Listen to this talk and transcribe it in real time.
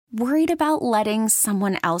Worried about letting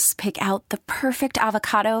someone else pick out the perfect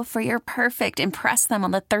avocado for your perfect impress them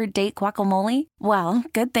on the third date guacamole? Well,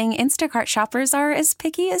 good thing Instacart shoppers are as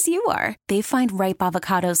picky as you are. They find ripe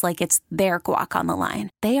avocados like it's their guac on the line.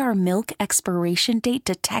 They are milk expiration date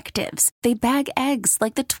detectives. They bag eggs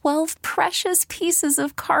like the 12 precious pieces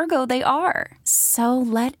of cargo they are. So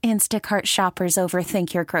let Instacart shoppers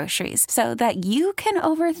overthink your groceries so that you can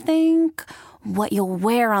overthink what you'll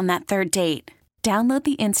wear on that third date. Download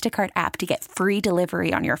the Instacart app to get free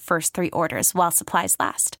delivery on your first 3 orders while supplies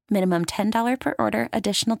last. Minimum $10 per order.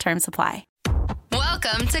 Additional terms apply.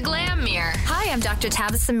 Welcome to Glam Mirror. Hi, I'm Dr.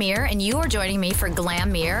 Tabitha Mir, and you are joining me for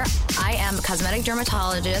Glam Mirror. I am a cosmetic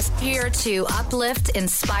dermatologist here to uplift,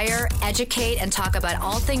 inspire, educate, and talk about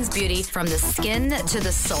all things beauty from the skin to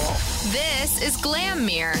the soul. This is Glam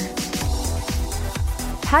Mirror.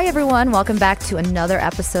 Hi, everyone. Welcome back to another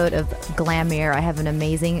episode of Glam Mirror. I have an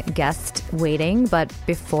amazing guest waiting, but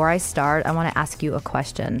before I start, I want to ask you a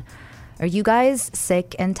question. Are you guys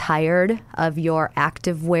sick and tired of your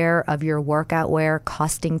active wear, of your workout wear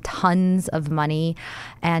costing tons of money,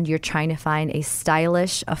 and you're trying to find a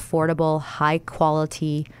stylish, affordable,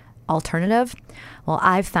 high-quality alternative? Well,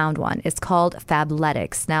 I've found one. It's called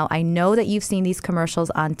Fabletics. Now, I know that you've seen these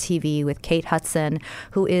commercials on TV with Kate Hudson,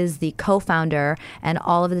 who is the co-founder, and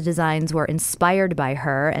all of the designs were inspired by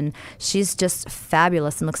her, and she's just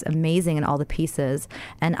fabulous and looks amazing in all the pieces.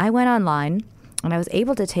 And I went online, and I was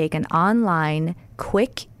able to take an online,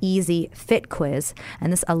 quick, easy fit quiz,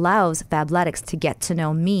 and this allows Fabletics to get to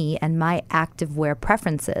know me and my activewear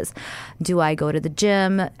preferences. Do I go to the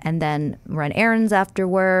gym and then run errands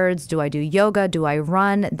afterwards? Do I do yoga? Do I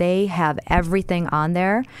run? They have everything on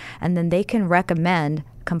there, and then they can recommend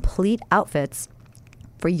complete outfits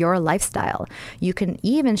for your lifestyle. You can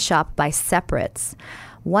even shop by separates.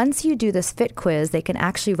 Once you do this fit quiz, they can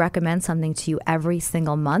actually recommend something to you every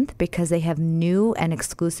single month because they have new and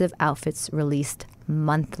exclusive outfits released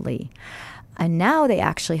monthly. And now they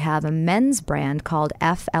actually have a men's brand called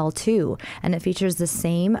FL2, and it features the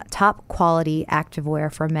same top quality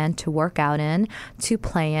activewear for men to work out in, to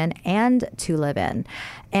play in, and to live in.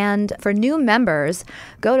 And for new members,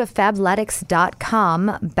 go to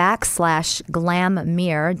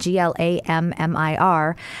fabletics.com/glammir,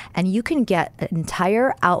 GLAMMIR, and you can get an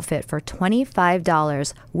entire outfit for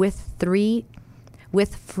 $25 with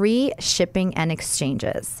free shipping and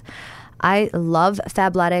exchanges. I love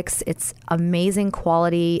Fabletics. It's amazing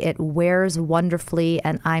quality. It wears wonderfully,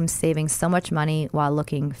 and I'm saving so much money while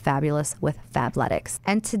looking fabulous with Fabletics.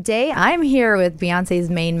 And today I'm here with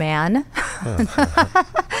Beyonce's main man,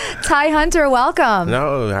 Ty Hunter. Welcome.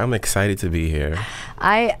 No, I'm excited to be here.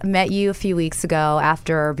 I met you a few weeks ago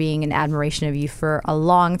after being in admiration of you for a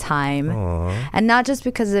long time. Aww. And not just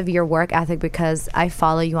because of your work ethic, because I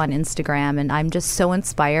follow you on Instagram, and I'm just so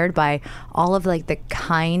inspired by all of like the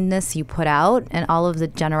kindness you put out and all of the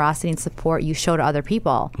generosity and support you show to other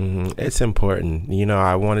people. Mm-hmm. It's important. You know,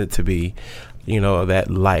 I want it to be, that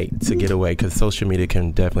light to get away, because social media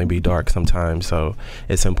can definitely be dark sometimes. So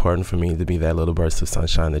it's important for me to be that little burst of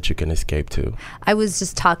sunshine that you can escape to. I was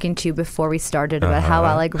just talking to you before we started about how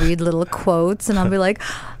I like read little quotes, and I'll be like,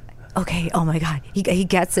 okay, oh my God, he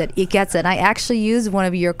gets it. He gets it. And I actually used one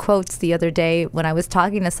of your quotes the other day when I was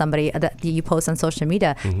talking to somebody that you post on social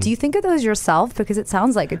media. Mm-hmm. Do you think of those yourself? Because it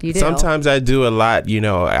sounds like it, you do. Sometimes I do a lot.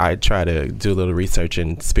 I try to do a little research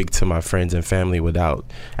and speak to my friends and family without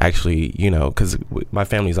actually, because my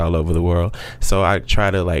family's all over the world. So I try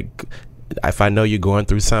to if I know you're going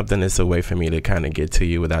through something, it's a way for me to kind of get to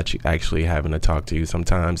you without you actually having to talk to you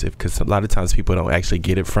sometimes. Because a lot of times people don't actually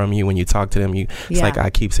get it from you when you talk to them. It's like I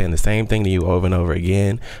keep saying the same thing to you over and over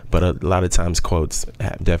again. But a lot of times quotes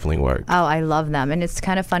definitely work. Oh, I love them. And it's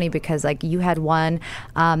kind of funny because you had one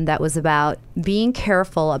that was about being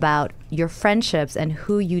careful about your friendships and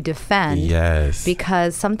who you defend. Yes.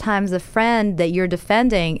 Because sometimes the friend that you're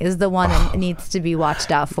defending is the one that needs to be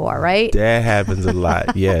watched out for, right? That happens a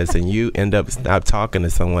lot, yes. And you end up not talking to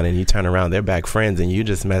someone and you turn around, they're back friends, and you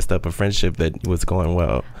just messed up a friendship that was going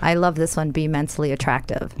well. I love this one, be mentally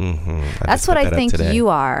attractive. Mm-hmm. That's what I think you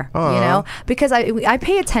are, because I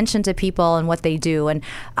pay attention to people and what they do. And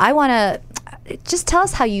I want to just tell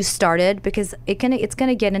us how you started, because it's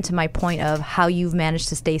gonna get into my point of how you've managed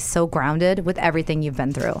to stay so grounded with everything you've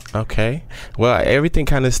been through. Okay. Well, everything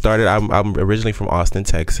kind of started. I'm originally from Austin,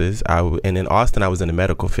 Texas. And in Austin, I was in the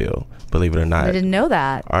medical field, believe it or not. I didn't know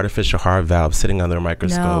that. Artificial heart valve, sitting under a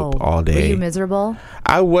microscope all day. Were you miserable?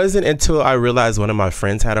 I wasn't until I realized one of my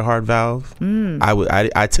friends had a heart valve.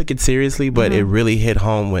 I took it seriously, but it really hit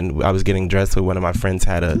home when I was getting dressed with one of my friends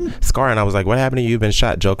had a scar, and I was like, "What happened to you? You've been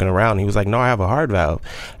shot," joking around. He was like, "No, I have a heart valve.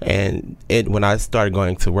 And when I started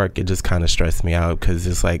going to work, it just kind of stressed me out because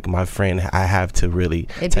it's like my friend, I have to really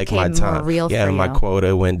take my time. More real for my you.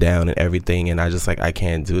 quota went down and everything, and I just like, I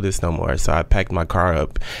can't do this no more. So I packed my car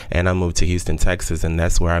up and I moved to Houston, Texas, and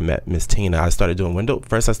that's where I met Miss Tina. I started doing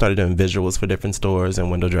I started doing visuals for different stores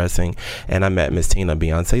and window dressing, and I met Miss Tina,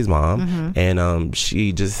 Beyonce's mom, and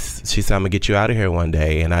she said, I'm gonna get you out of here one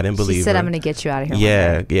day, and I didn't believe her. She said, I'm gonna get you out of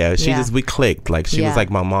here one day. We clicked. Like, she was like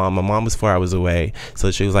my mom. My mom was 4 hours away,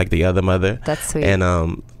 so she was like the other mother. That's sweet. And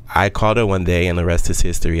I called her one day, and the rest is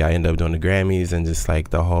history. I ended up doing the Grammys and just like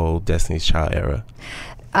the whole Destiny's Child era.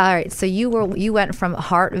 All right, so you went from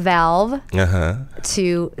heart valve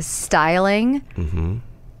to styling. Mm-hmm.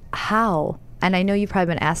 How? And I know you've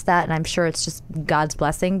probably been asked that, and I'm sure it's just God's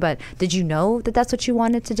blessing, but did you know that that's what you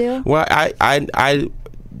wanted to do? Well, I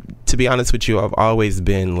to be honest with you, I've always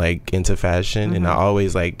been like into fashion, and I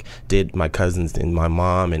always like did my cousins and my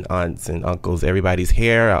mom and aunts and uncles, everybody's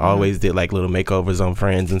hair. I always did like little makeovers on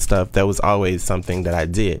friends and stuff. That was always something that I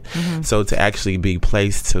did. So to actually be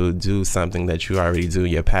placed to do something that you already do,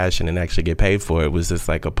 your passion, and actually get paid for it was just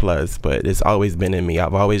like a plus. But it's always been in me.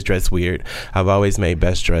 I've always dressed weird. I've always made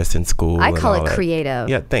best dressed in school. I call it creative.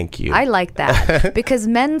 Yeah, thank you. I like that because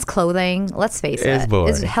men's clothing, let's face it,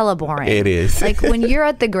 is hella boring. It is. Like when you're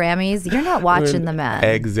at the Grammys, you're not watching the men.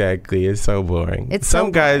 Exactly. It's so boring.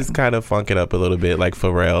 Some guys kind of funk it up a little bit, like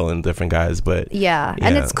Pharrell and different guys, but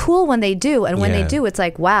and it's cool when they do, and when they do, it's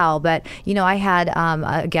like wow. But you know, I had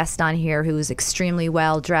a guest on here who's extremely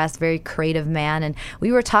well dressed, very creative man, and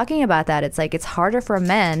we were talking about that. It's like it's harder for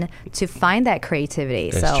men to find that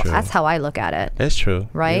creativity. That's how I look at it. That's true.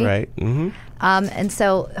 Right. You're right. Mm-hmm. And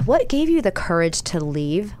so what gave you the courage to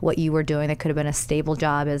leave what you were doing that could have been a stable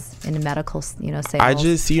job as in medical, sales? I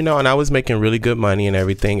just, and I was making really good money and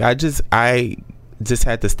everything. I just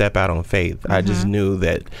had to step out on faith. I just knew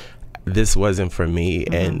that this wasn't for me.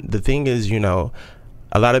 And the thing is,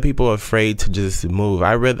 a lot of people are afraid to just move.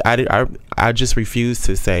 I just refused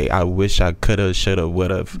to say, I wish I could have, should have,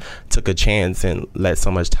 would have, took a chance and let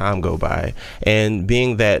so much time go by. And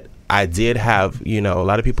being that I did have, a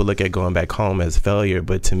lot of people look at going back home as failure,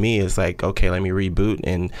 but to me, it's like, okay, let me reboot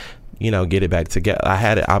and, get it back together. I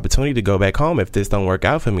had an opportunity to go back home. If this don't work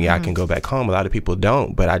out for me, I can go back home. A lot of people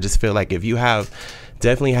don't, but I just feel like if you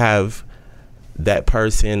definitely have that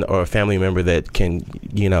person or a family member that can,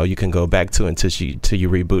 you can go back to until you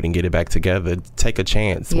reboot and get it back together, take a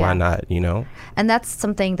chance. Why not, And that's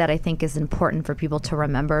something that I think is important for people to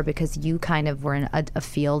remember, because you kind of were in a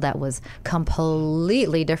field that was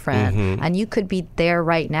completely different, and you could be there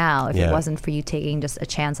right now if it wasn't for you taking just a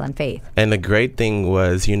chance on faith. And the great thing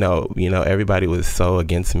was, everybody was so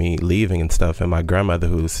against me leaving and stuff, and my grandmother,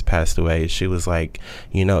 who's passed away, she was like,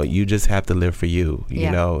 you just have to live for you,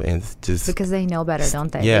 and just because they know better,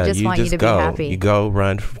 don't they? Yeah, they just want you to be happy. You go,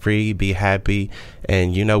 run free, be happy,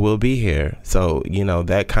 and we'll be here. So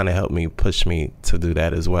that kind of helped me, push me to do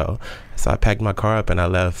that as well. So I packed my car up and I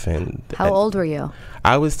left. And how old were you?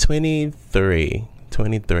 I was 23.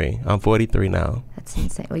 I'm 43 now. That's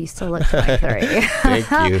insane. Well, you still look 23.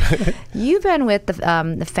 Thank you. You've been with the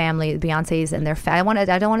family, Beyonce's and their family.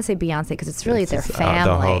 I don't want to say Beyonce because it's really their family.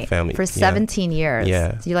 The whole family. For 17 years.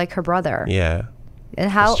 Yeah. You like her brother. Yeah. And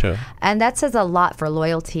how? And that says a lot for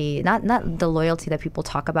loyalty. Not the loyalty that people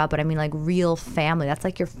talk about, but I mean like real family. That's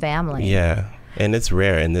like your family. Yeah. And it's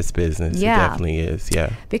rare in this business. Yeah. It definitely is.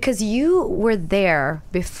 Yeah. Because you were there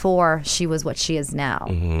before she was what she is now.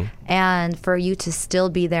 And for you to still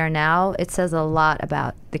be there now, it says a lot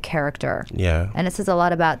about the character. Yeah. And it says a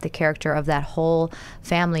lot about the character of that whole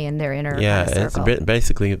family and their inner circle. It's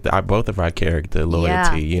basically both of our character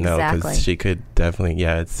loyalty, because she could definitely,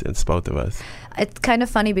 it's both of us. It's kind of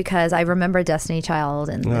funny because I remember Destiny Child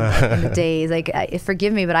and in the days,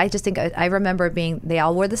 forgive me, but I just think I remember they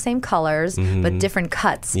all wore the same colors, but different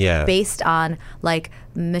cuts based on like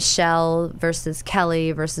Michelle versus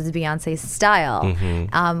Kelly versus Beyonce's style.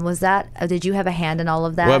 Did you have a hand in all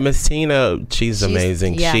of that? Well, Miss Tina, she's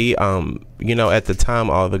amazing. Yeah. She, at the time,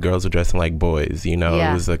 all the girls were dressing like boys. It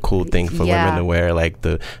was a cool thing for women to wear, like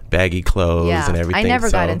the baggy clothes and everything. I never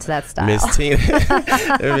got into that style.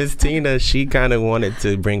 Miss Tina, she kind of wanted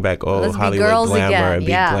to bring back old Hollywood glamour and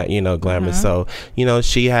be, glamour. So,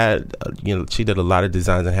 she had, she did a lot of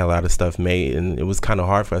designs and had a lot of stuff made, and it was kind of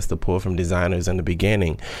hard for us to pull from designers in the beginning.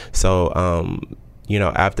 So,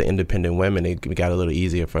 after independent women, it got a little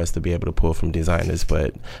easier for us to be able to pull from designers.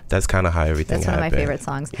 But that's kind of how everything happened. That's one of my favorite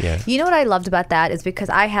songs. Yeah. You know what I loved about that is because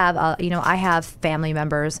I have, I have family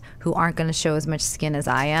members who aren't going to show as much skin as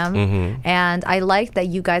I am. Mm-hmm. And I liked that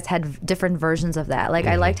you guys had different versions of that. Like,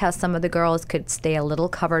 I liked how some of the girls could stay a little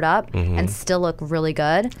covered up and still look really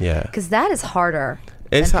good. Yeah. Because that is harder.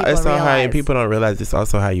 It's also how, and people don't realize it's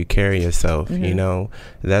also how you carry yourself.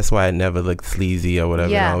 That's why it never looked sleazy or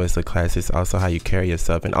whatever. Yeah. It always look classy. It's also how you carry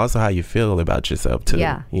yourself, and also how you feel about yourself too.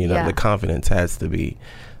 Yeah. The confidence has to be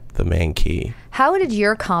the main key. How did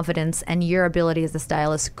your confidence and your ability as a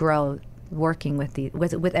stylist grow working with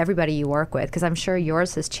with everybody you work with? Because I'm sure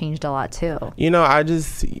yours has changed a lot too.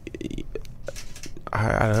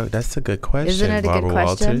 That's a good question. Isn't it a Barbara good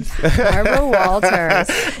question? Walters. Barbara Walters.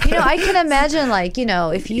 I can imagine,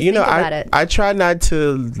 if you think about it. I try not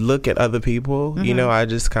to look at other people. I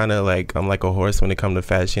just kind of I'm like a horse when it comes to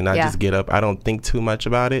fashion. I just get up. I don't think too much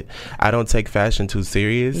about it. I don't take fashion too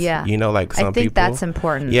serious. Yeah. Like some people. I think that's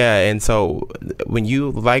important. Yeah, and so when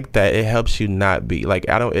you like that, it helps you not be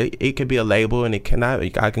it could be a label, and it cannot.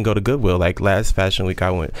 I can go to Goodwill. Like last Fashion Week,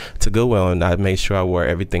 I went to Goodwill and I made sure I wore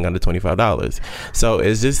everything under $25. So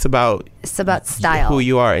it's just about style, who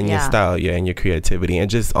you are and your style, and your creativity,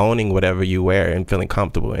 and just owning whatever you wear and feeling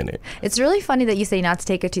comfortable in it. It's really funny that you say not to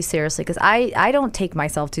take it too seriously, because I don't take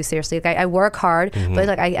myself too seriously. I work hard,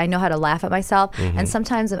 but I know how to laugh at myself. And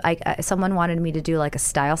sometimes someone wanted me to do a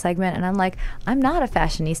style segment, and I'm like, I'm not a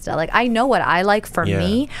fashionista. I know what I like for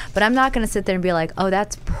me, but I'm not going to sit there and be like, oh,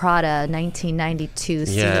 that's Prada 1992.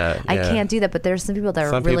 I can't do that. But there's some people that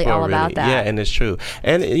are really all about that. Yeah, and it's true.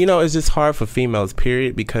 And it's just hard for females,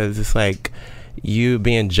 period, because it's you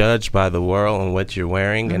being judged by the world on what you're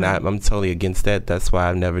wearing, and I'm totally against that. That's why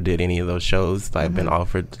I never did any of those shows. I've been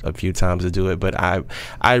offered a few times to do it, but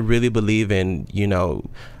I really believe in,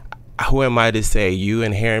 who am I to say you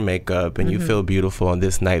in hair and makeup and you feel beautiful on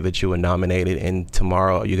this night that you were nominated, and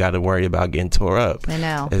tomorrow you got to worry about getting tore up? I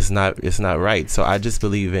know. It's not right. So I just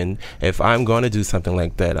believe in, if I'm going to do something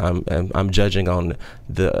like that, I'm judging on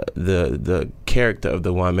the character of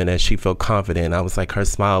the woman, and she felt confident. I was like, her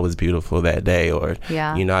smile was beautiful that day, or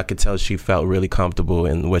I could tell she felt really comfortable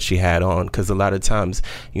in what she had on, because a lot of times,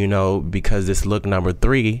 because it's look number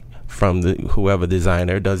 3 from whoever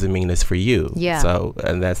designer doesn't mean it's for you. Yeah. So,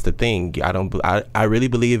 and that's the thing. I really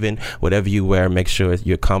believe in whatever you wear, make sure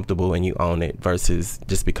you're comfortable and you own it, versus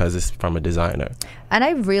just because it's from a designer. And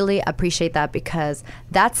I really appreciate that, because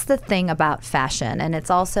that's the thing about fashion. And it's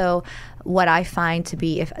also what I find to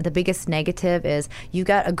be the biggest negative is you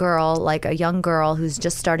got a girl, like a young girl who's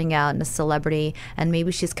just starting out and a celebrity, and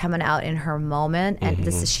maybe she's coming out in her moment,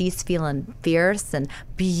 and she's feeling fierce and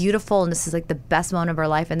beautiful, and this is the best moment of her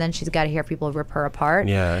life, and then she's got to hear people rip her apart.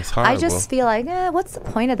 Yeah, it's horrible. I just feel like, what's the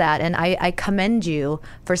point of that? And I commend you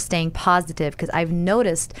for staying positive, because I've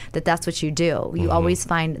noticed that that's what you do. You always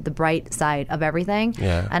find the bright side of everything.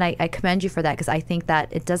 Yeah. And I commend you for that, because I think that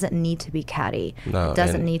it doesn't need to be catty. No, it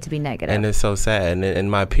doesn't need to be negative. And it's so sad.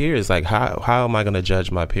 And my peers, how am I going to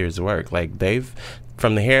judge my peers' work? They've,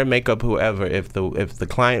 from the hair, makeup, whoever, if the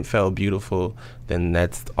client felt beautiful, then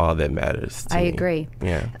that's all that matters to me. Agree.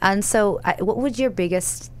 Yeah. And so what would your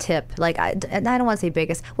biggest tip, and I don't want to say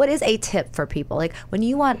biggest, what is a tip for people? When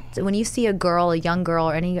you see a girl, a young girl,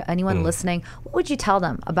 or anyone listening, what would you tell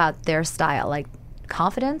them about their style?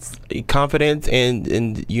 Confidence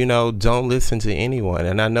and don't listen to anyone.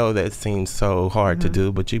 And I know that seems so hard to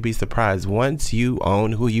do, but you'd be surprised once you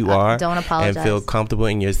own who you are, don't apologize, and feel comfortable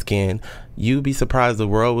in your skin. You'd be surprised the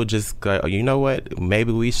world would just go, you know what,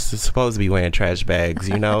 maybe we supposed to be wearing trash bags.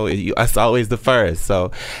 It's always the first.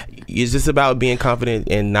 So it's just about being confident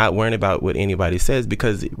and not worrying about what anybody says,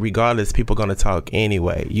 because regardless, people are going to talk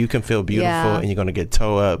anyway. You can feel beautiful and you're going to get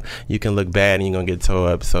toe up. You can look bad and you're going to get toe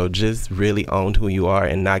up. So just really own who you are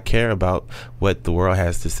and not care about what the world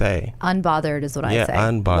has to say. Unbothered is what I say.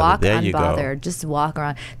 Unbothered. Walk there unbothered. You go. Just walk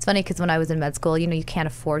around. It's funny, because when I was in med school, you can't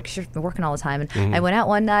afford, because you're working all the time. And I went out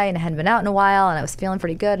one night and I hadn't been out in a while, and I was feeling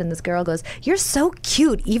pretty good, and this girl goes, "You're so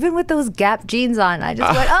cute, even with those Gap jeans on." And I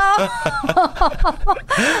just went, oh.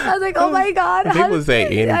 I was like, oh my God. People say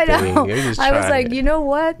anything. I know. I was like, you know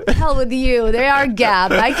what? Hell with you. They are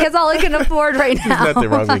Gap. I guess all I can afford right now. There's nothing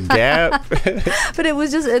wrong with Gap. But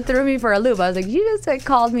it threw me for a loop. I was like, you just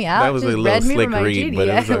called me out. That was just a little read me slick for my read, GD. but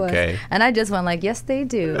it was okay. And I just went yes, they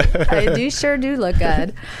do. They sure do look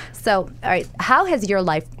good. So, all right, how has your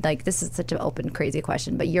life, this is such an open, crazy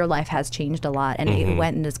question, but your life has changed a lot, and it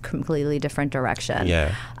went in this completely different direction.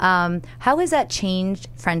 Yeah. How has that changed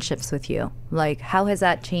friendships with you? Like, how has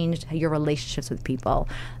that changed your relationships with people?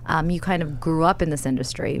 You kind of grew up in this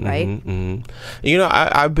industry, right? You know,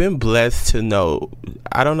 I've been blessed to know,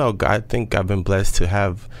 I don't know, I think I've been blessed to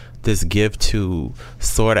have this gift to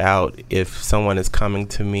sort out if someone is coming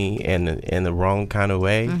to me in the wrong kind of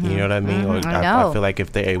way. You know what I mean? Or I feel like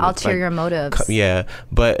if they're able ulterior motives. Yeah,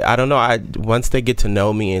 but I don't know. Once they get to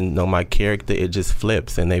know me and know my character, it just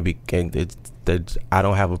flips, and I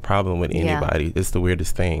don't have a problem with anybody. Yeah. It's the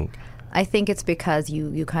weirdest thing. I think it's because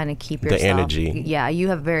you kind of keep yourself. The energy. Yeah, you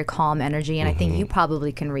have very calm energy, and I think you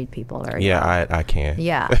probably can read people very well. I can.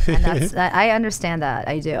 Yeah, and I understand that.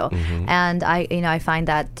 I do. And I find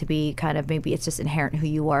that to be kind of, maybe it's just inherent who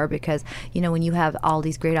you are, because, when you have all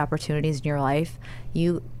these great opportunities in your life,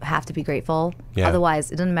 you have to be grateful. Yeah.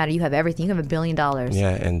 Otherwise, it doesn't matter. You have everything. You have $1 billion.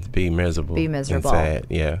 Yeah, and be miserable. Be miserable. And sad.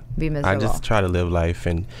 Yeah. Be miserable. I just try to live life,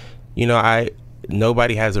 and,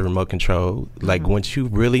 nobody has a remote control. Like, once you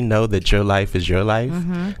really know that your life is your life,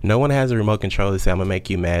 no one has a remote control to say, I'm going to make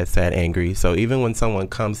you mad, sad, angry. So even when someone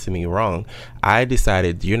comes to me wrong, I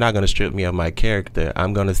decided, you're not going to strip me of my character.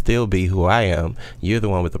 I'm going to still be who I am. You're the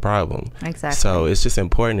one with the problem. Exactly. So it's just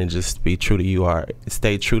important to just be true to you are.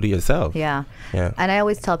 Stay true to yourself. Yeah. And I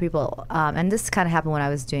always tell people, and this kind of happened when I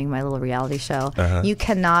was doing my little reality show, you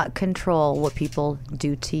cannot control what people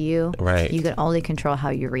do to you. Right. You can only control how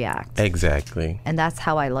you react. Exactly. And that's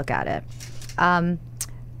how I look at it.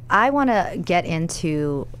 I want to get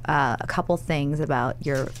into a couple things about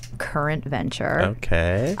your current venture.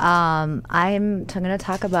 Okay. I'm going to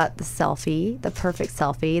talk about the selfie, the perfect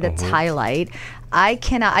selfie, the highlight. I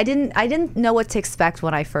didn't know what to expect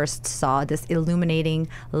when I first saw this illuminating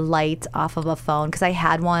light off of a phone, because I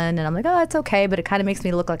had one and I'm like, oh, it's okay, but it kind of makes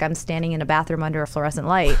me look like I'm standing in a bathroom under a fluorescent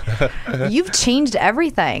light. You've changed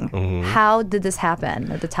everything. How did this happen,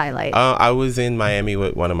 the highlight? I was in Miami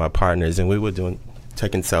with one of my partners, and we were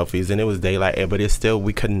taking selfies, and it was daylight, but it's still,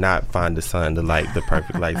 we could not find the sun to light the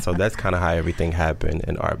perfect light. So that's kind of how everything happened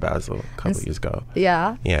in Art Basel a couple years ago.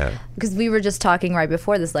 Yeah. Yeah. Because we were just talking right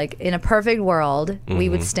before this, like, in a perfect world, we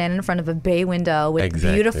would stand in front of a bay window with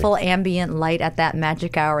beautiful ambient light at that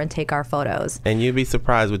magic hour and take our photos. And you'd be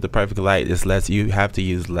surprised with the perfect light. It's less, you have to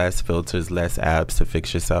use less filters, less apps to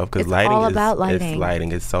fix yourself, because lighting all about lighting.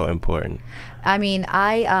 Lighting is so important. I mean,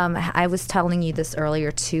 I was telling you this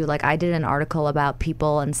earlier too. Like, I did an article about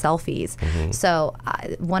people and selfies. So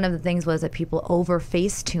one of the things was that people over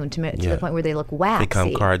Facetune to the point where they look waxy.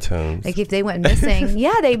 Become cartoons. Like, if they went missing,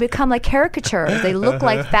 they become like caricatures. They look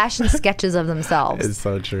like fashion sketches of themselves. It's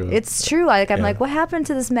so true. It's true. I'm like, what happened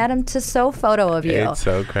to this Madame Tussauds photo of you? It's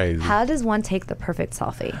so crazy. How does one take the perfect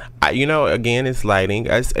selfie? Again, it's lighting.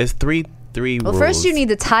 It's three rules. First you need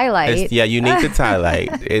the tie light. You need the tie light.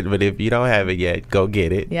 But if you don't have it yet, go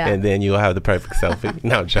get it. Yeah. And then you'll have the perfect selfie.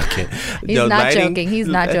 No, I'm joking. He's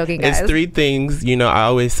not joking, guys. It's three things. I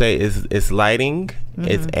always say it's lighting,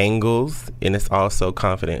 it's angles, and it's also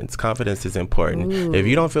confidence. Confidence is important. Ooh. If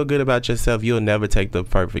you don't feel good about yourself, you'll never take the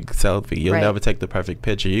perfect selfie. You'll never take the perfect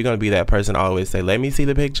picture. You're going to be that person always say, let me see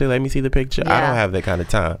the picture, let me see the picture. Yeah. I don't have that kind of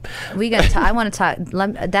time. I want to talk.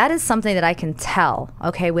 That is something that I can tell,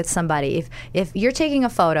 with somebody. If you're taking a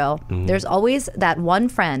photo, there's always that one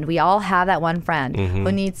friend. We all have that one friend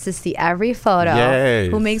who needs to see every photo,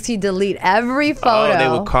 who makes you delete every photo. Oh, they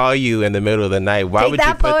will call you in the middle of the night. Why would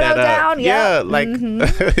you put that down? up? Yeah,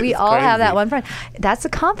 we all have that one friend. That's a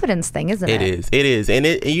confidence thing, isn't it? It is.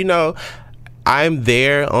 And I'm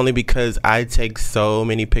there only because I take so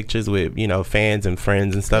many pictures with, fans and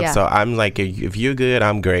friends and stuff. Yeah. So I'm like, if you're good,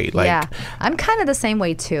 I'm great. I'm kind of the same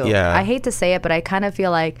way too. Yeah. I hate to say it, but I kind of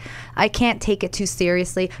feel like I can't take it too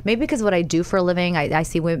seriously. Maybe because what I do for a living, I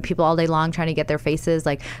see women, people all day long trying to get their faces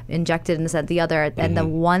like injected and this and the other. And the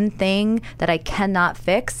one thing that I cannot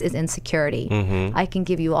fix is insecurity. I can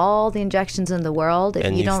give you all the injections in the world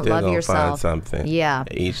if you don't love yourself. Find something. Yeah.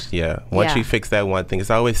 Once you fix that one thing,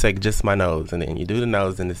 it's always like just my nose. And then you do the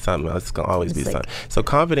nose, and it's something else. It's going to always be something. So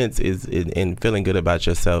confidence is in feeling good about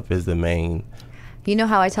yourself is the main. You know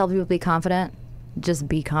how I tell people to be confident? Just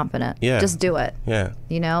be confident. Yeah. Just do it. Yeah.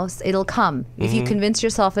 It'll come. If you convince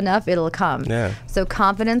yourself enough, it'll come. Yeah. So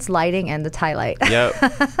confidence, lighting, and the tie light.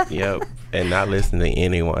 Yep. And not listening to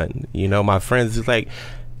anyone. My friends, it's like,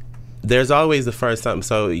 there's always the first something.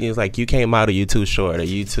 So it's like, you came out or you too short or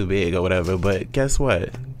you too big or whatever. But guess what?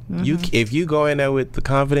 If you go in there with the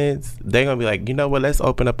confidence, they're gonna be like, you know what? Let's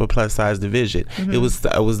open up a plus size division. It was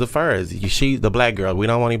the first. She, the black girl. We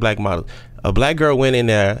don't want any black models. A black girl went in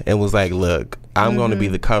there and was like, look, I'm going to be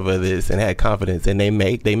the cover of this, and had confidence, and they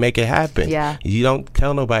make it happen. Yeah. You don't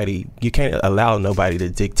tell nobody. You can't allow nobody to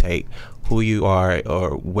dictate who you are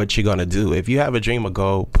or what you're gonna do. If you have a dream or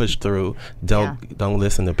goal, push through. Don't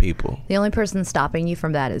listen to people. The only person stopping you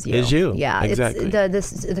from that is you. Is you. Yeah, exactly.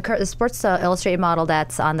 It's the Sports Illustrated model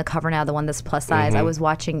that's on the cover now, the one that's plus size. I was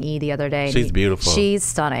watching E the other day. She's beautiful. She's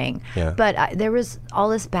stunning. Yeah. But there was all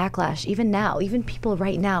this backlash. Even now, even people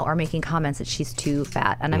right now are making comments that she's too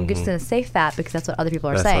fat, and I'm just gonna say fat because that's what other people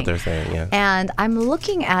are saying. That's what they're saying. Yeah. And I'm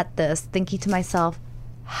looking at this, thinking to myself,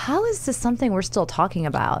 how is this something we're still talking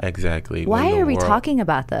about? Exactly. Why are we talking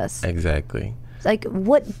about this? Exactly. Like,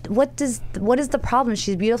 what is the problem?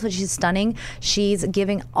 She's beautiful. She's stunning. She's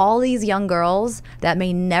giving all these young girls that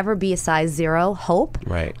may never be a size 0 hope.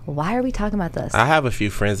 Right. Why are we talking about this? I have a few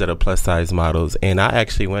friends that are plus size models, and I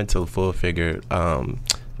actually went to Full Figure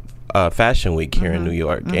Fashion Week here in New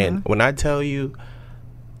York. And when I tell you,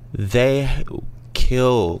 they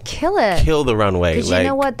kill the runway. Because you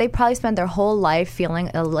know what? They probably spent their whole life feeling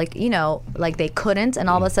like they couldn't, and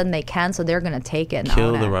all of a sudden they can, so they're going to take it and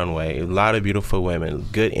kill own the it. runway. A lot of beautiful women,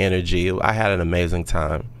 good energy. I had an amazing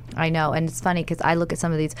time. I know, and it's funny because I look at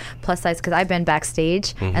some of these plus size, because I've been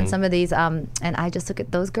backstage, and some of these, and I just look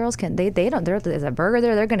at those girls. There's a burger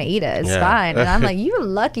there, they're gonna eat it. It's fine, and I'm like, you're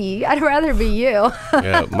lucky. I'd rather be you.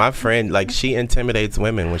 Yeah, my friend, like, she intimidates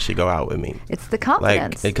women when she go out with me. It's the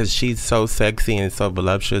confidence, like, because she's so sexy and so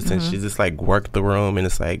voluptuous, and she just like worked the room, and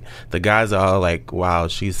it's like the guys are all like, wow,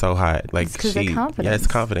 she's so hot. Like, because of confidence. Yeah, it's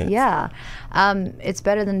confidence. Yeah, it's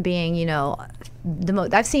better than being, the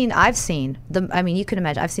most. I've seen. I mean, you can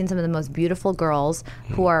imagine. I've seen some of the most beautiful girls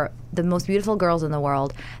who are the most beautiful girls in the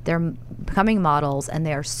world. They're becoming models, and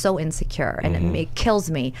they are so insecure, and it kills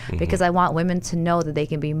me because I want women to know that they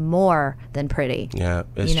can be more than pretty. Yeah,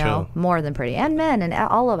 it's true. More than pretty, and men, and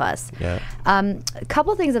all of us. Yeah. A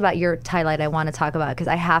couple things about your highlight I want to talk about because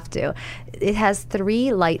I have to. It has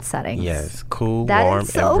 3 light settings. Yes, cool, that warm,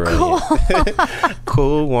 is so and brilliant. Cool.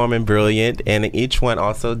 Cool, warm, and brilliant, and each one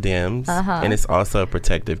also dims, and it's also a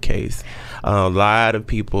protective case. A lot of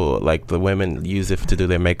people, like the women, use it to do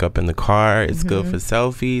their makeup in the car. It's good for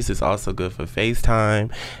selfies. It's also good for FaceTime.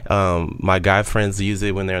 My guy friends use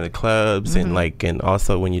it when they're in the clubs, and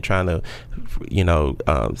also when you're trying to,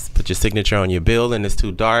 put your signature on your bill and it's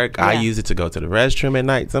too dark. Yeah. I use it to go to the restroom at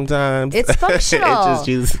night sometimes. It's functional. It's just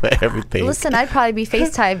used for everything. Listen, I'd probably be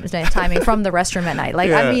FaceTiming from the restroom at night.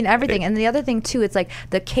 I mean, everything. And the other thing too, it's like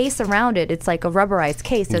the case around it. It's like a rubberized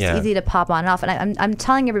case, so it's easy to pop on and off. And I'm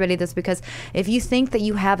telling everybody this because if you think that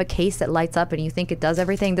you have a case that lights up and you think it does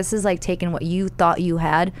everything, this is like taking what you thought you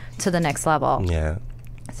had to the next level. Yeah.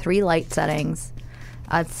 3 light settings,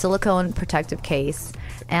 a silicone protective case,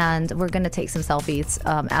 and we're going to take some selfies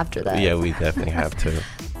after that. Yeah, we definitely have to.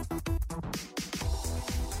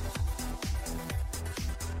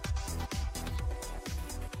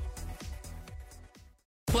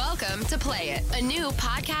 Welcome to Play It, a new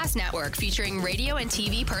podcast network featuring radio and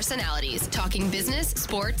TV personalities talking business,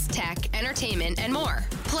 sports, tech, entertainment, and more.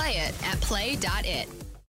 Play it at play.it.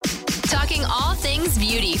 Talking all things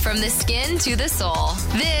beauty from the skin to the soul.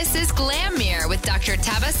 This is Glam Mirror with Dr.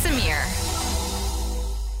 Tabas Samir.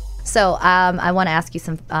 So I want to ask you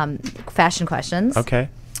some fashion questions. Okay.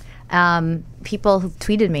 People who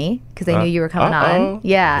tweeted me because they knew you were coming on.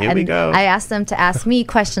 Yeah. Here we go. I asked them to ask me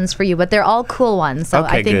questions for you, but they're all cool ones. So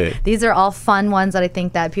okay, I think good. These are all fun ones that I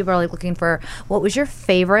think that people are like looking for. What was your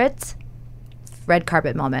favorite red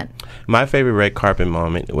carpet moment? My favorite red carpet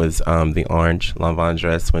moment was the orange Lanvin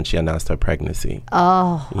dress when she announced her pregnancy.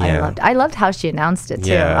 Oh, yeah. I loved how she announced it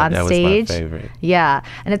too on stage. Was my favorite. Yeah,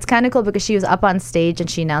 and it's kind of cool because she was up on stage and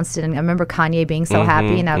she announced it, and I remember Kanye being so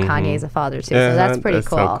happy, and now Kanye's a father too, so that's pretty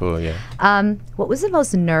cool. That's so cool, yeah. What was the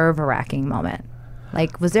most nerve-wracking moment?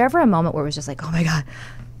 Like, was there ever a moment where it was just like, oh my God,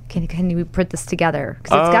 can we put this together?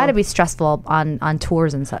 Because it's got to be stressful on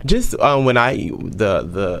tours and such. Just when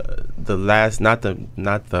the last, not the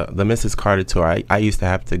Mrs. Carter tour, I used to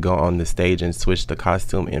have to go on the stage and switch the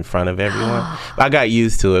costume in front of everyone. I got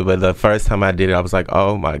used to it, but the first time I did it, I was like,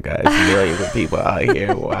 oh my gosh, millions of people out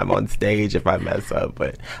here while I'm on stage if I mess up.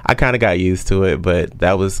 But I kind of got used to it, but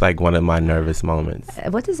that was like one of my nervous moments.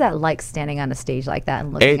 What is that like, standing on a stage like that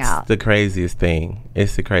and looking out? It's the craziest thing.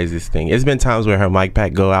 It's been times where her mic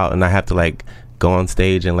pack go out and I have to like go on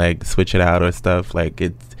stage and like switch it out or stuff. Like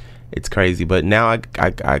it's crazy. But now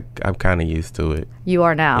I'm kind of used to it. You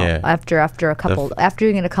are now. Yeah. After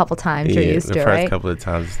doing it a couple times, you're used to it, right? The first couple of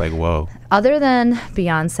times, it's like, whoa. Other than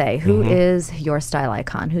Beyonce, who is your style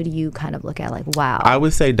icon? Who do you kind of look at like, wow? I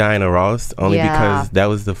would say Diana Ross, only because that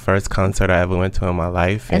was the first concert I ever went to in my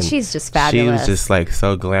life. And she's just fabulous. She was just like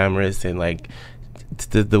so glamorous, and like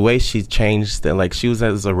the way she changed, and like she was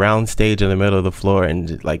at a round stage in the middle of the floor,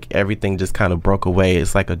 and like everything just kind of broke away.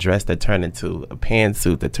 It's like a dress that turned into a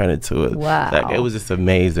pantsuit that turned into a like, it was just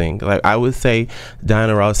amazing. Like I would say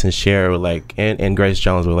Diana Ross and Cher were like, and Grace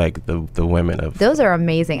Jones were like the women of those are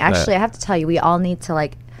amazing. Actually, I have to tell you, we all need to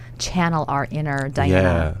like channel our inner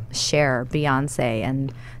Diana, Cher, Beyonce,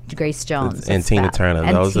 and Grace Jones and Tina Turner.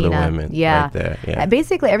 And those Tina, are the women right there. Yeah.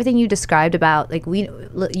 Basically everything you described about, like, you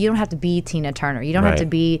don't have to be Tina Turner. You don't have to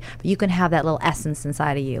be, but you can have that little essence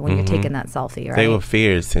inside of you when you're taking that selfie, right? They were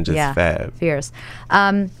fierce and just fab. Fierce.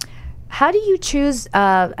 How do you choose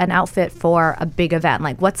an outfit for a big event?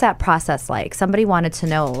 Like, what's that process like? Somebody wanted to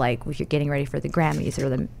know, like, if you're getting ready for the Grammys or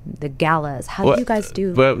the galas. How do you guys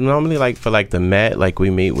do? But normally, like, for, like, the Met, like, we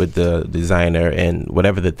meet with the designer, and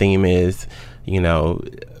whatever the theme is, you know,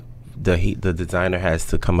 the designer has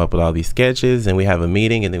to come up with all these sketches, and we have a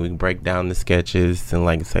meeting, and then we break down the sketches and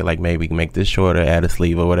like say like maybe we can make this shorter, add a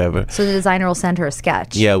sleeve or whatever. So the designer will send her a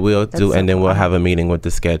sketch. Yeah, we'll do, and then we'll have a meeting with the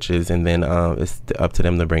sketches, and then it's up to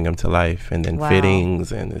them to bring them to life, and then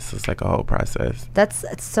fittings, and it's just like a whole process.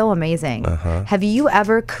 It's so amazing. Have you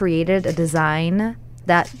ever created a design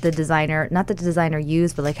that the designer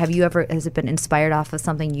used, but like has it been inspired off of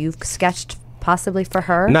something you've sketched possibly for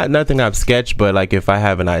her? Nothing I've sketched, but like if I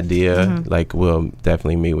have an idea, like we'll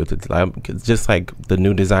definitely meet with it. Just like the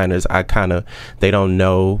new designers, they don't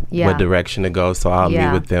know what direction to go, so I'll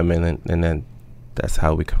meet with them, and then that's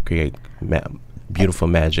how we create beautiful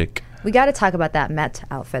magic. We got to talk about that Met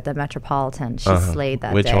outfit, the Metropolitan. She slayed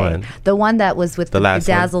that Which day. one? The one that was with the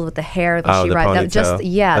bedazzled with the hair that she brought.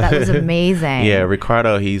 That was amazing. Yeah,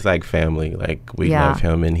 Ricardo, he's like family. Like we love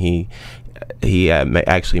him, and he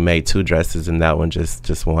actually made 2 dresses, and that one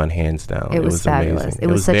just won hands down. It was fabulous. Amazing.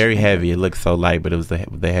 It was very heavy. It looked so light, but it was the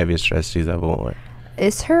heaviest dress she's ever worn.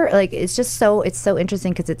 It's her, like, it's so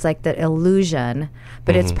interesting because it's like the illusion,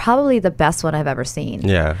 but it's probably the best one I've ever seen.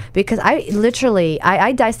 Yeah. Because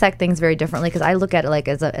I dissect things very differently, because I look at it like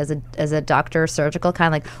as a doctor, surgical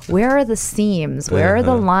kind of like, where are the seams? Where are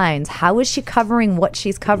the lines? How is she covering what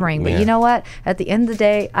she's covering? But you know what? At the end of the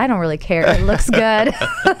day, I don't really care. It looks good.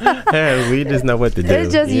 Yeah, we just know what to do.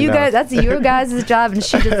 It's just you guys. That's your guys' job, and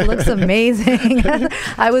she just looks amazing.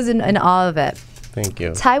 I was in awe of it. Thank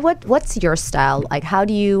you. Ty, what's your style? Like, how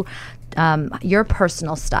do you, your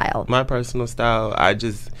personal style? My personal style, I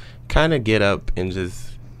just kind of get up and just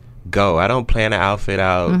go. I don't plan an outfit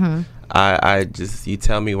out. I just, you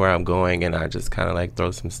tell me where I'm going, and I just kind of like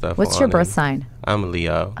throw some stuff on. What's your birth sign? I'm a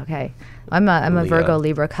Leo. Okay. I'm a Virgo,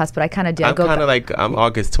 Libra cusp, but I kind of do. I'm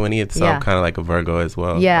August 20th, so I'm kind of like a Virgo as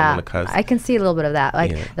well. Yeah, I'm on the cusp. I can see a little bit of that.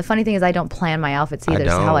 Like the funny thing is, I don't plan my outfits either. It's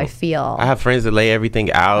how I feel. I have friends that lay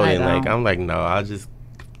everything out, and like I'm like, no, I'll just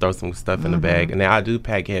throw some stuff in the bag, and then I do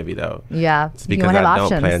pack heavy though. Yeah, it's because I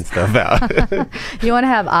don't plan stuff out. You want to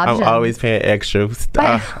have options. I'm always paying extra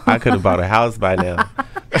stuff. I could have bought a house by now.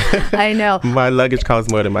 I know. My luggage costs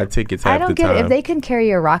more than my tickets half the time. I don't get it. If they can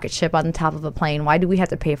carry a rocket ship on the top of a plane, why do we have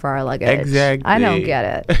to pay for our luggage? Exactly. I don't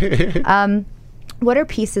get it. What are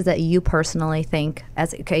pieces that you personally think,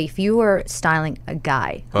 if you were styling a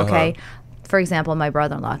guy, okay? For example, my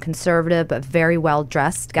brother-in-law, conservative but very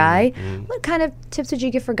well-dressed guy. What kind of tips would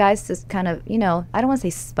you give for guys to kind of, I don't want to say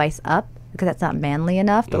spice up, because that's not manly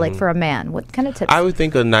enough, but like for a man, what kind of tips? I would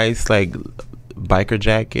think a nice like biker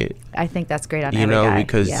jacket. I think that's great on every guy.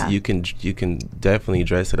 Because you can definitely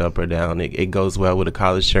dress it up or down. It goes well with a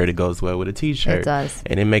collared shirt. It goes well with a t-shirt. It does.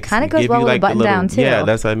 And it makes kind of goes well with a button down too. Yeah,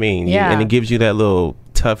 that's what I mean. Yeah. And it gives you that little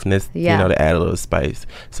toughness, to add a little spice.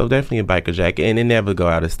 So definitely a biker jacket, and it never go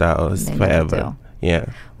out of style. It's forever. Yeah.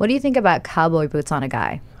 What do you think about cowboy boots on a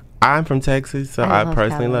guy? I'm from Texas, so I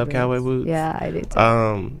personally love cowboy boots. Yeah, I do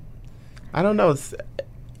too. I don't know.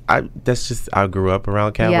 I grew up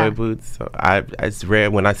around cowboy boots, so it's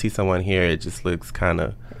rare when I see someone here. It just looks kind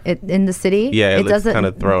of in the city. Yeah, it looks kind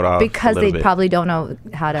of thrown off because they probably don't know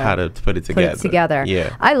how to put it together.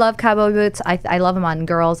 Yeah, I love cowboy boots. I love them on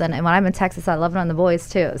girls, and when I'm in Texas, I love it on the boys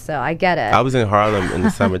too. So I get it. I was in Harlem in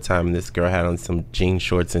the summertime, and this girl had on some jean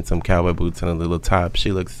shorts and some cowboy boots and a little top.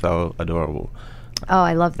 She looks so adorable. Oh,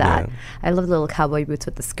 I love that. Yeah. I love the little cowboy boots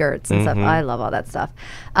with the skirts and stuff. I love all that stuff.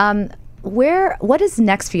 what is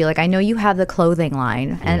next for you? Like, I know you have the clothing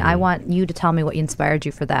line, and I want you to tell me what inspired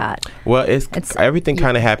you for that. Well, it's everything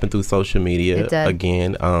kind of happened through social media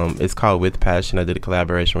again. It's called With Passion. I did a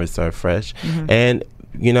collaboration with Serve Fresh, and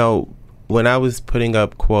you know, when I was putting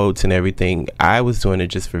up quotes and everything, I was doing it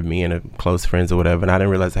just for me and close friends or whatever, and I didn't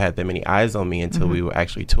realize I had that many eyes on me until we were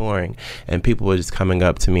actually touring, and people were just coming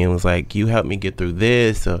up to me and was like, you helped me get through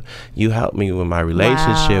this, or you helped me with my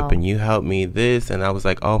relationship, and you helped me this, and I was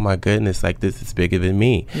like, oh my goodness, like this is bigger than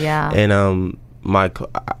me. And my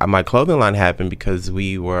clothing line happened because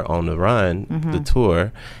we were on the run, the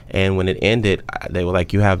tour, and when it ended, they were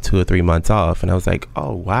like, you have 2 or 3 months off, and I was like,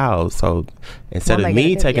 oh wow. So instead of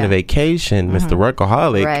me taking a vacation, Mr.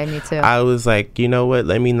 Workaholic, right, me too. I was like, you know what,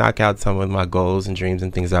 let me knock out some of my goals and dreams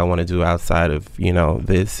and things I want to do outside of, you know,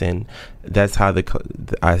 this. And that's how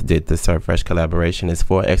I did the Serve Fresh collaboration. It's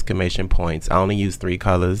 4 exclamation points. I only use 3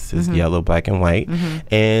 colors. It's yellow, black, and white,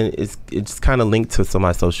 and it's kind of linked to some of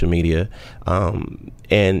my social media,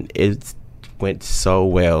 and it went so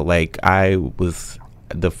well. Like, I was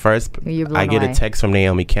the first, I get a text from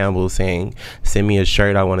Naomi Campbell saying, send me a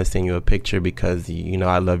shirt, I want to send you a picture because, you know,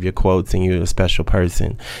 I love your quotes and you're a special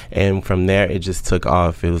person. And from there, it just took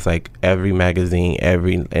off. It was like every magazine,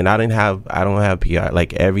 and I don't have PR.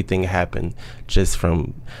 Like, everything happened just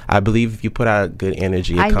from, I believe if you put out good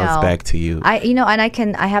energy, it comes back to you.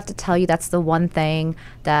 And I have to tell you, that's the one thing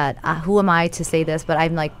that, who am I to say this, but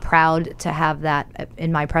I'm like proud to have that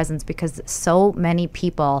in my presence, because so many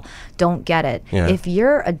people don't get it. If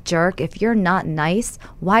you're a jerk, if you're not nice,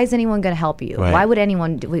 why is anyone going to help you? Why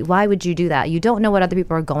would you do that? You don't know what other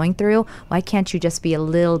people are going through. Why can't you just be a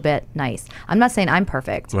little bit nice? I'm not saying I'm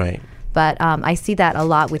perfect. But I see that a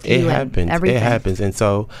lot with you and everything. It happens. And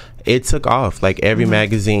so it took off. Like, every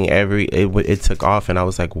magazine, it took off. And I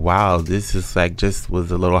was like, wow, this is like just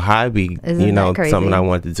was a little hobby, something I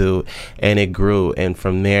wanted to do. And it grew. And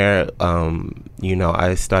from there,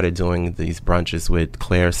 I started doing these brunches with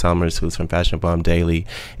Claire Summers, who's from Fashion Bomb Daily,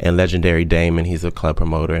 and Legendary Damon. He's a club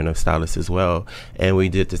promoter and a stylist as well. And we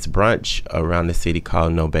did this brunch around the city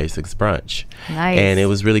called No Basics Brunch. Nice. And it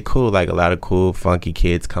was really cool. Like, a lot of cool, funky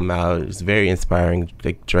kids come out. It was very inspiring.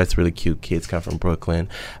 They dress really cute. Kids come from Brooklyn.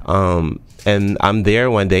 And I'm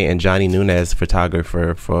there one day, and Johnny Nunez,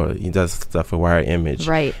 photographer he does stuff for Wire Image.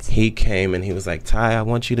 Right. He came and he was like, Ty, I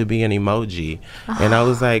want you to be an emoji. And I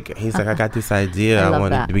was like, he's like, I got this idea. I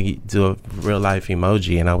want to do a real life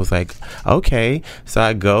emoji. And I was like, okay. So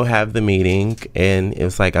I go have the meeting, and it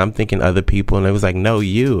was like, I'm thinking other people, and it was like, no,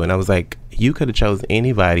 you. And I was like, you could have chose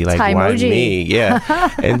anybody. Like, Ty why emoji. me?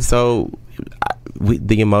 Yeah. And so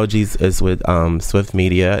the emojis is with Swift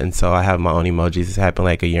Media, and so I have my own emojis. This happened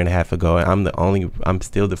like a year and a half ago, and I'm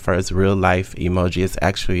still the first real life emoji. It's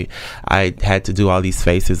actually, I had to do all these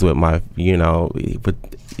faces with my,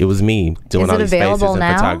 it was me doing all these faces. Is it available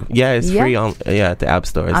now? Yeah, it's free on at the App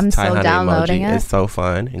Store. It's I'm Ty so Hunter downloading emoji. it. It's so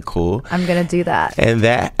fun and cool. I'm gonna do that. And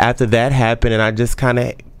after that happened, and I just kind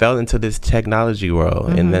of fell into this technology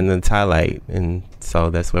world, and then the Ty Light, and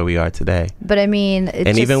so that's where we are today. But I mean,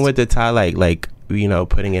 even with the Ty Light, like,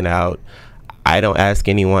 putting it out, I don't ask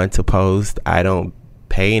anyone to post. I don't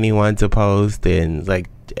pay anyone to post. And like,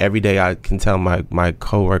 every day I can tell my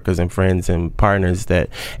coworkers and friends and partners that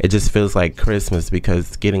it just feels like Christmas,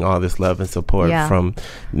 because getting all this love and support from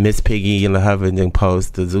Miss Piggy and the Huffington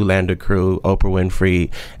Post, the Zoolander crew, Oprah Winfrey,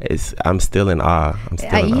 I'm still in awe.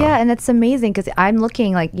 And it's amazing, because I'm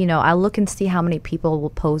looking, like, I look and see how many people will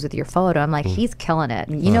pose with your photo. I'm like, he's killing it.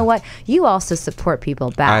 And you know what? You also support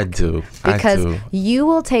people back. I do. Because you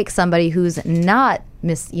will take somebody who's not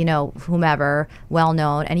Miss, whomever, well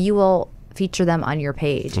known, and you will feature them on your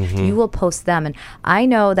page. You will post them. And I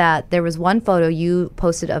know that there was one photo you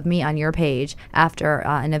posted of me on your page after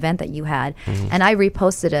an event that you had, and I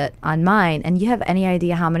reposted it on mine. And you have any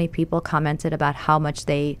idea how many people commented about how much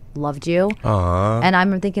they loved you? And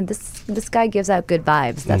I'm thinking, this guy gives out good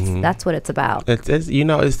vibes. That's what it's about.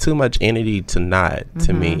 It's too much energy to not,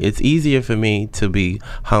 to me. It's easier for me to be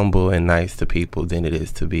humble and nice to people than it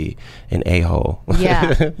is to be an a-hole.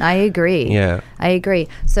 Yeah, I agree. Yeah, I agree.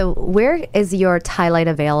 So where is your Ty Light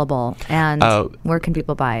available, and where can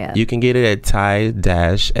people buy it? You can get it at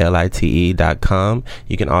ty-lite.com.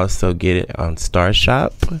 You can also get it on Star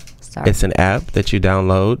Shop. It's an app that you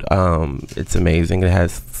download. It's amazing. It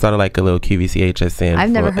has sort of like a little QVC HSN. I've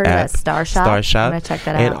never heard of that. Star Shop. I'm gonna check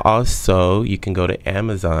that out. And also, you can go to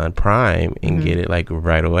Amazon Prime and get it like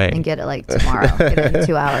right away. And get it like tomorrow. Get it in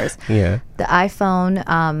 2 hours. Yeah. The iPhone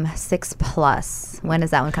 6 Plus. When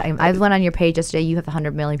is that one coming? I went on your page yesterday. You have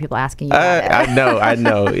 100 million people asking you about it. I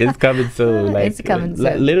know. It's coming soon. Like, it's coming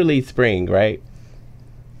soon. Literally spring, right?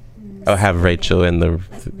 I'll have Rachel in the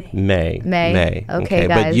May. Okay,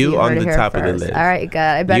 guys, but you on the top first. of the list. All right, good.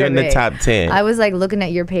 I better You're in the top 10. I was like looking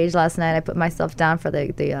at your page last night. I put myself down for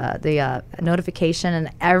the notification, and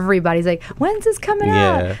everybody's like, "When's this coming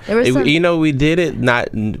out?" There was we did it. Not,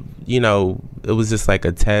 it was just like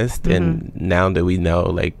a test, and now that we know,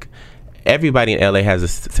 like. Everybody in LA has a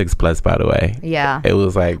 6+, by the way. Yeah. It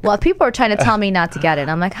was like... Well, people are trying to tell me not to get it.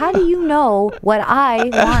 I'm like, how do you know what I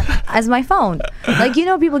want as my phone? Like,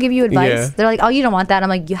 people give you advice. Yeah. They're like, oh, you don't want that. I'm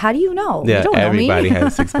like, how do you know? Yeah, you don't everybody know me.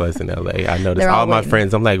 has 6+ in LA. I noticed all my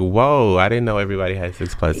friends. I'm like, whoa, I didn't know everybody had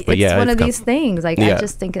 6+. But it's one of these things. Like, I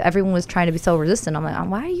just think everyone was trying to be so resistant. I'm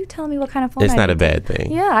like, why are you telling me what kind of phone It's not a bad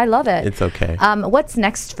thing. Yeah, I love it. It's okay. What's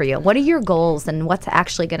next for you? What are your goals, and what's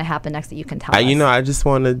actually going to happen next that you can tell us? I just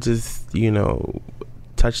want to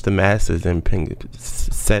touch the masses and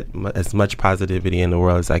set as much positivity in the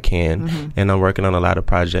world as I can. And I'm working on a lot of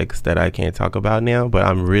projects that I can't talk about now, but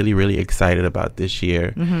I'm really, really excited about this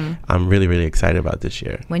year. I'm really, really excited about this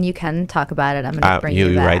year. When you can talk about it, I'm going to bring you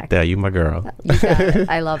back. You're right there. You my girl. You got it.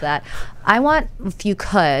 I love that. I want, if you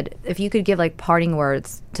could give like parting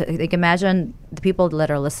words to, like, imagine the people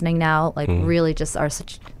that are listening now, like really just are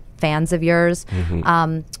such fans of yours.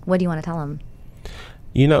 What do you want to tell them?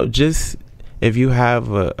 Just if you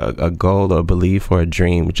have a goal or belief or a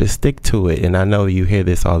dream, just stick to it. And I know you hear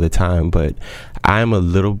this all the time, but I'm a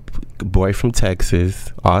little boy from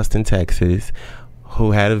Texas, Austin, Texas,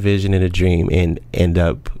 who had a vision and a dream and end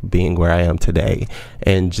up being where I am today.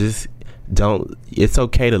 And just it's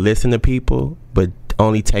okay to listen to people, but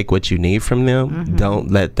only take what you need from them. Don't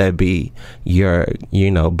let that be your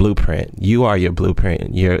blueprint. You are your blueprint.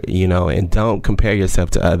 And don't compare yourself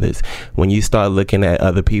to others. When you start looking at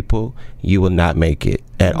other people, you will not make it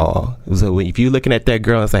at all. So if you're looking at that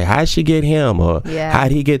girl and say, how'd she get him, or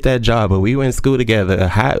how'd he get that job, or we were in school together,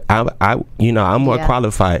 I'm more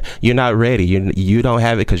qualified. You're not ready. You don't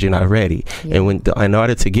have it because you're not ready. And in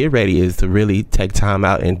order to get ready is to really take time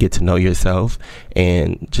out and get to know yourself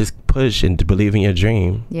and just push and to believe in your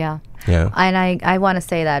dream. Yeah. And I want to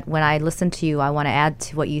say that when I listen to you, I want to add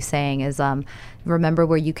to what you're saying is remember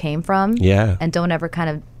where you came from. And don't ever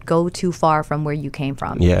kind of go too far from where you came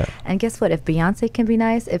from. And guess what? If Beyonce can be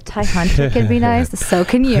nice, if Ty Hunter can be nice, so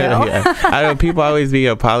can you. I know people always be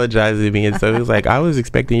apologizing to me, and so it was like, I was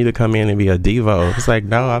expecting you to come in and be a divo. It's like,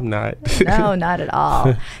 no, I'm not. No, not at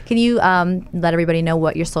all. Can you let everybody know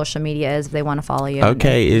what your social media is if they want to follow you?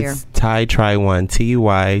 Okay, it's Ty Try1,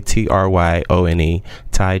 TYTRYONE,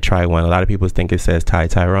 Ty Try1. A lot of people think it says Ty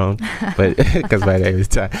Tyrone, but because my name is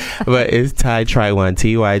Ty. But it's Ty Try1,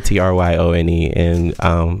 TYTRYONE, and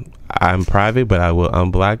I'm private, but I will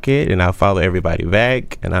unblock it and I'll follow everybody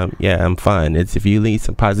back. And I'm fun. It's if you need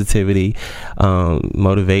some positivity,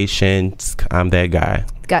 motivation, I'm that guy.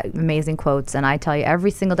 Got amazing quotes, and I tell you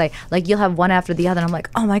every single day, like you'll have one after the other, and I'm like,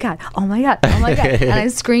 oh my god, and I'm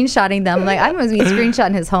screenshotting them. Like I'm going to be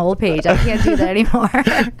screenshotting his whole page. I can't do that anymore.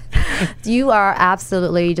 You are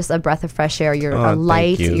absolutely just a breath of fresh air. You're a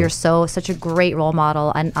light. You're such a great role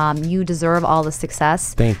model, and you deserve all the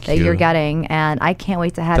success that you're getting. And I can't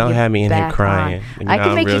wait to have you. Don't have me in here crying. I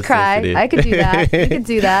can make you cry. Sensitive. I could do that. You could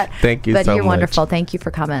do that. Thank you so much. But you're wonderful. Thank you for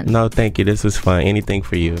coming. No, thank you. This was fun. Anything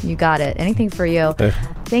for you. You got it. Anything for you.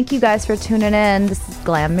 Thank you guys for tuning in. This is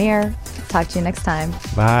Glam Mirror. Talk to you next time.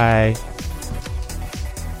 Bye.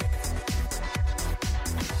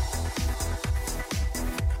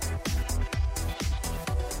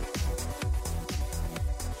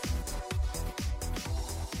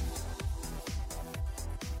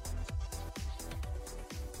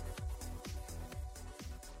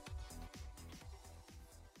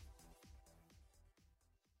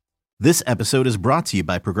 This episode is brought to you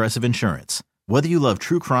by Progressive Insurance. Whether you love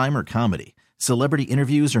true crime or comedy, celebrity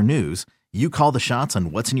interviews or news, you call the shots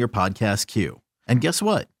on what's in your podcast queue. And guess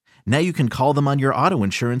what? Now you can call them on your auto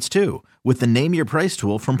insurance too with the Name Your Price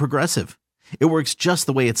tool from Progressive. It works just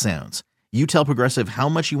the way it sounds. You tell Progressive how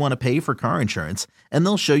much you want to pay for car insurance, and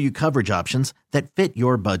they'll show you coverage options that fit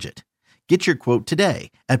your budget. Get your quote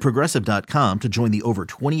today at Progressive.com to join the over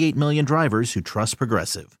 28 million drivers who trust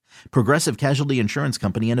Progressive. Progressive Casualty Insurance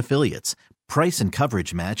Company and Affiliates. Price and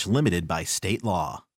coverage match limited by state law.